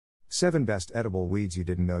7 Best Edible Weeds You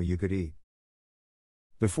Didn't Know You Could Eat.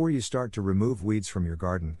 Before you start to remove weeds from your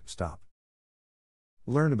garden, stop.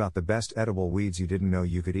 Learn about the best edible weeds you didn't know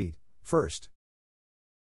you could eat. First,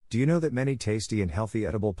 do you know that many tasty and healthy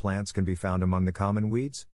edible plants can be found among the common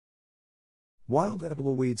weeds? Wild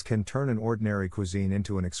edible weeds can turn an ordinary cuisine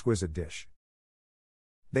into an exquisite dish.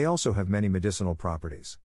 They also have many medicinal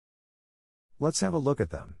properties. Let's have a look at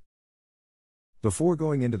them. Before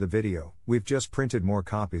going into the video, we've just printed more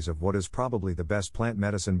copies of what is probably the best plant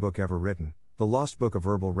medicine book ever written, The Lost Book of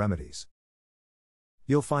Herbal Remedies.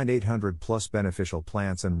 You'll find 800 plus beneficial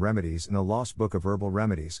plants and remedies in The Lost Book of Herbal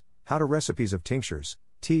Remedies, how-to recipes of tinctures,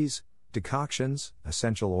 teas, decoctions,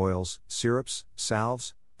 essential oils, syrups,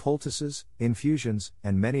 salves, poultices, infusions,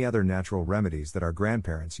 and many other natural remedies that our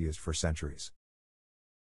grandparents used for centuries.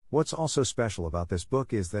 What's also special about this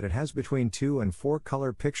book is that it has between 2 and 4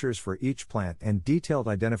 color pictures for each plant and detailed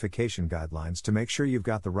identification guidelines to make sure you've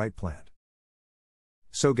got the right plant.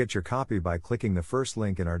 So get your copy by clicking the first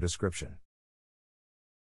link in our description.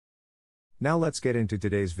 Now let's get into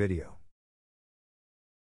today's video.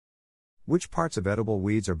 Which parts of edible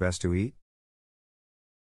weeds are best to eat?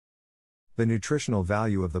 The nutritional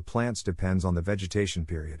value of the plants depends on the vegetation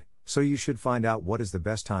period, so you should find out what is the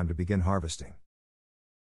best time to begin harvesting.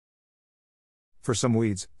 For some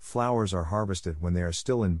weeds, flowers are harvested when they are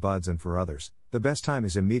still in buds, and for others, the best time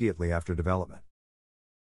is immediately after development.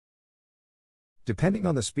 Depending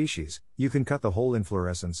on the species, you can cut the whole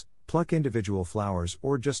inflorescence, pluck individual flowers,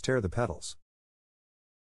 or just tear the petals.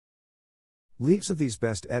 Leaves of these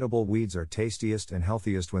best edible weeds are tastiest and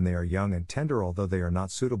healthiest when they are young and tender, although they are not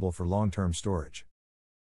suitable for long-term storage.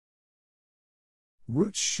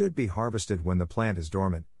 Roots should be harvested when the plant is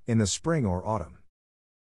dormant, in the spring or autumn.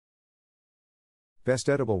 Best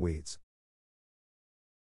edible weeds.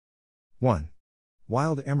 1.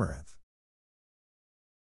 Wild amaranth.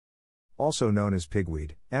 Also known as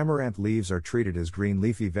pigweed, amaranth leaves are treated as green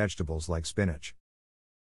leafy vegetables like spinach.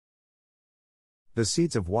 The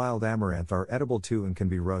seeds of wild amaranth are edible too and can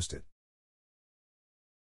be roasted.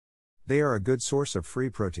 They are a good source of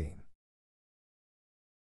free protein.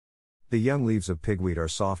 The young leaves of pigweed are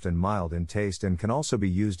soft and mild in taste and can also be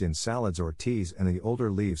used in salads or teas, and the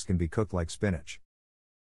older leaves can be cooked like spinach.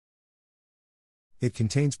 It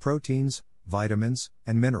contains proteins, vitamins,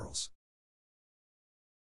 and minerals.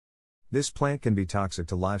 This plant can be toxic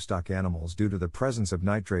to livestock animals due to the presence of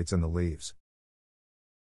nitrates in the leaves.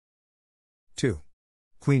 2.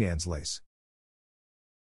 Queen Anne's lace.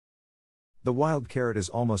 The wild carrot is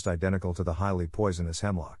almost identical to the highly poisonous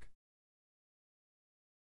hemlock.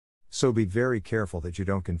 So be very careful that you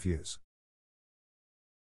don't confuse.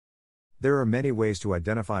 There are many ways to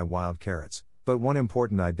identify wild carrots, but one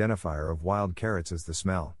important identifier of wild carrots is the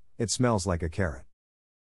smell. It smells like a carrot.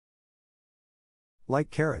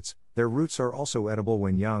 Like carrots, their roots are also edible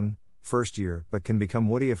when young, first year, but can become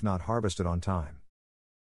woody if not harvested on time.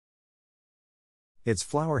 Its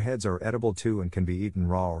flower heads are edible too and can be eaten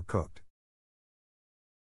raw or cooked.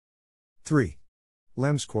 3.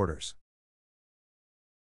 Lamb's quarters.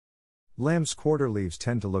 Lamb's quarter leaves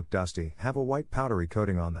tend to look dusty, have a white powdery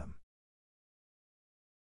coating on them.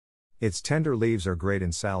 Its tender leaves are great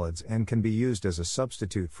in salads and can be used as a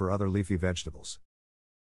substitute for other leafy vegetables.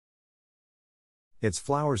 Its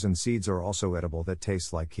flowers and seeds are also edible that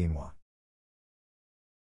taste like quinoa.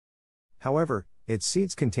 However, its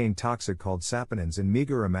seeds contain toxic called saponins in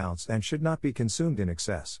meager amounts and should not be consumed in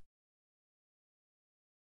excess.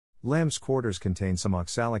 Lamb's quarters contain some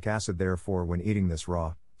oxalic acid, therefore when eating this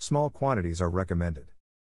raw, small quantities are recommended.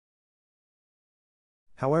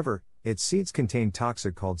 However, its seeds contain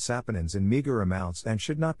toxic called saponins in meager amounts and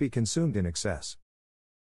should not be consumed in excess.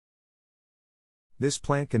 This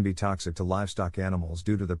plant can be toxic to livestock animals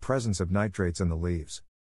due to the presence of nitrates in the leaves.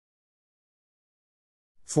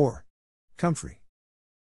 4. Comfrey.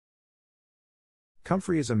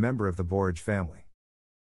 Comfrey is a member of the borage family.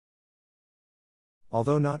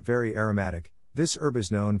 Although not very aromatic, this herb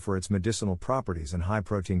is known for its medicinal properties and high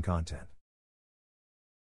protein content.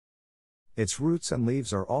 Its roots and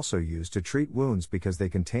leaves are also used to treat wounds because they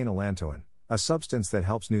contain allantoin, a substance that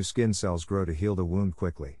helps new skin cells grow to heal the wound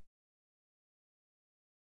quickly.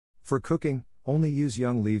 For cooking, only use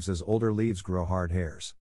young leaves as older leaves grow hard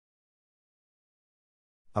hairs.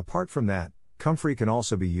 Apart from that, comfrey can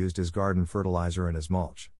also be used as garden fertilizer and as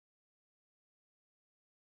mulch.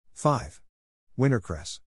 5.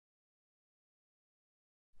 Wintercress.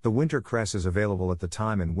 The wintercress is available at the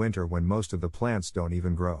time in winter when most of the plants don't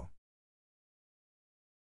even grow.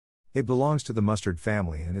 It belongs to the mustard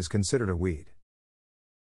family and is considered a weed.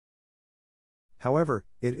 However,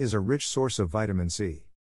 it is a rich source of vitamin C.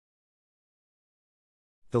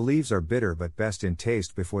 The leaves are bitter but best in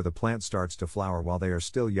taste before the plant starts to flower while they are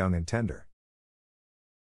still young and tender.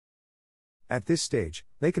 At this stage,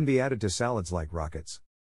 they can be added to salads like rockets.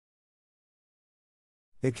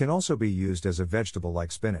 It can also be used as a vegetable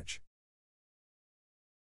like spinach.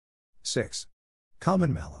 6.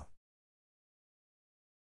 Common mallow.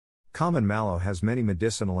 Common mallow has many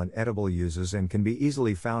medicinal and edible uses and can be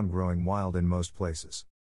easily found growing wild in most places.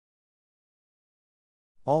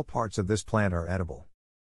 All parts of this plant are edible.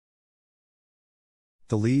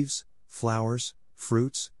 The leaves, flowers,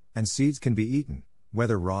 fruits, and seeds can be eaten,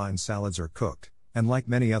 whether raw in salads or cooked, and like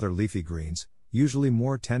many other leafy greens, usually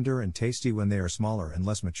more tender and tasty when they are smaller and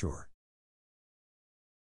less mature.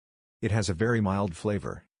 It has a very mild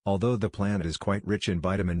flavor, although the plant is quite rich in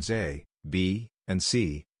vitamins A, B, and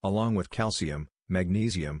C, along with calcium,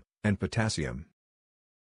 magnesium, and potassium.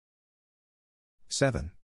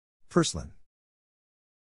 7. Purslane.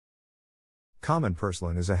 Common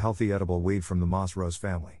purslane is a healthy edible weed from the moss rose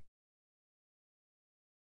family.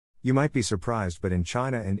 You might be surprised, but in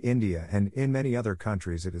China and India and in many other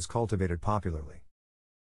countries it is cultivated popularly.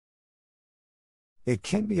 It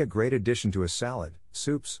can be a great addition to a salad,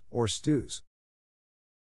 soups, or stews.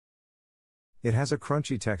 It has a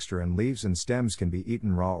crunchy texture and leaves and stems can be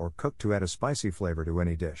eaten raw or cooked to add a spicy flavor to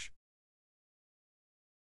any dish.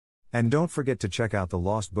 And don't forget to check out the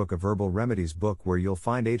Lost Book of Herbal Remedies book, where you'll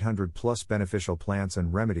find 800 plus beneficial plants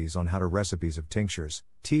and remedies on how to recipes of tinctures,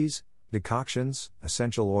 teas, decoctions,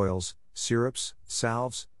 essential oils, syrups,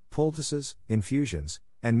 salves, poultices, infusions,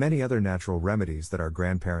 and many other natural remedies that our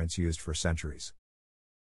grandparents used for centuries.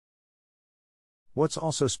 What's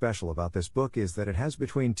also special about this book is that it has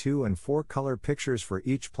between 2 and 4 color pictures for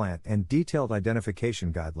each plant and detailed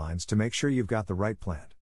identification guidelines to make sure you've got the right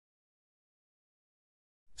plant.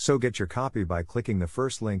 So get your copy by clicking the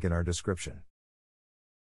first link in our description.